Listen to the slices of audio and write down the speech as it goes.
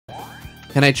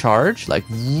Can I charge? Like,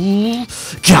 Kamehameha!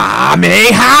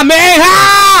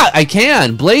 I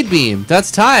can. Blade beam.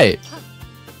 That's tight.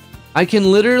 I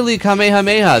can literally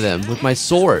Kamehameha them with my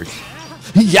sword.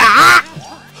 Yeah!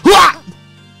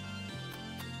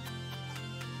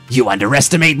 You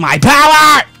underestimate my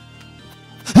power!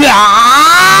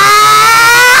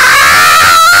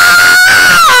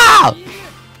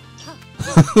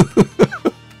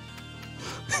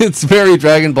 It's very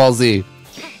Dragon Ball Z.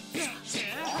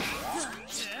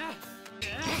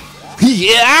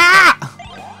 Yeah!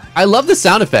 I love the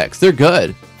sound effects. They're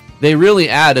good. They really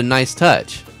add a nice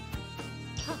touch.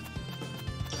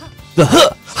 The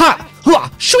ha,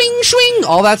 swing, swing.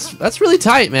 Oh, that's really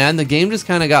tight, man. The game just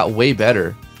kind of got way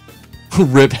better.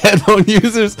 Rip headphone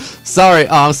users. Sorry.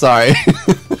 Oh, I'm sorry.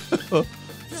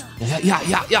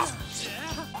 Yeah.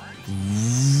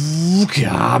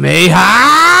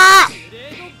 Kameha!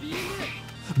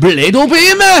 Blade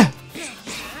beam!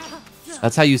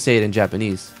 That's how you say it in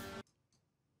Japanese.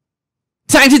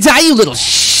 Time to die, you little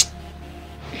shh!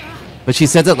 But she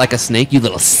says it like a snake, you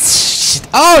little shh.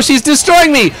 Oh, she's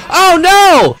destroying me! Oh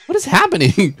no! What is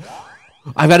happening?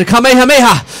 I've got a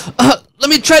Kamehameha! Let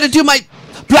me try to do my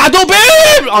Blado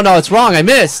beam! Oh no, it's wrong, I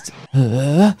missed.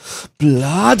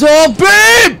 Blado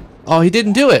beam! Oh, he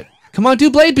didn't do it. Come on, do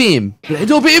blade beam.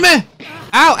 Blado beam! Ow,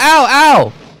 ow,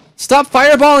 ow! Stop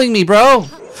fireballing me, bro!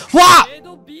 Wah!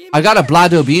 I gotta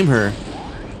Blado beam her.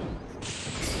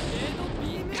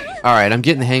 Alright, I'm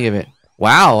getting the hang of it.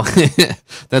 Wow,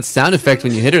 that sound effect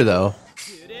when you hit her, though.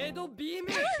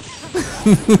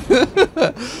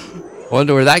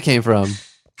 Wonder where that came from.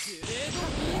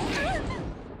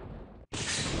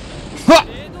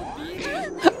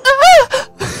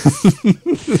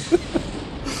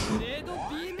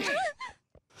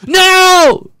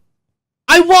 No!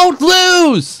 I won't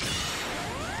lose!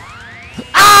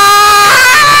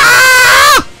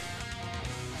 Ah!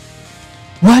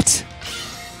 What?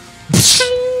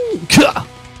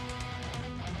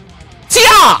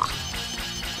 Tia!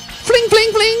 Fling,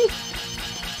 fling, fling!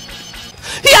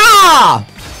 Yeah!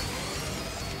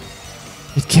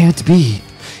 It can't be.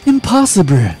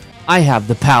 Impossible. I have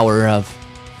the power of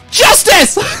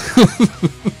justice!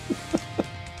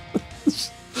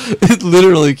 It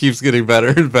literally keeps getting better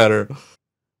and better.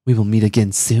 We will meet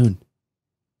again soon.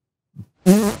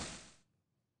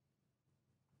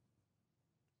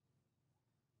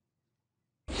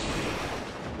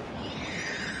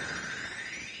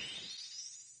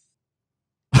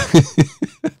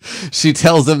 She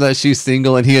tells him that she's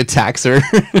single and he attacks her.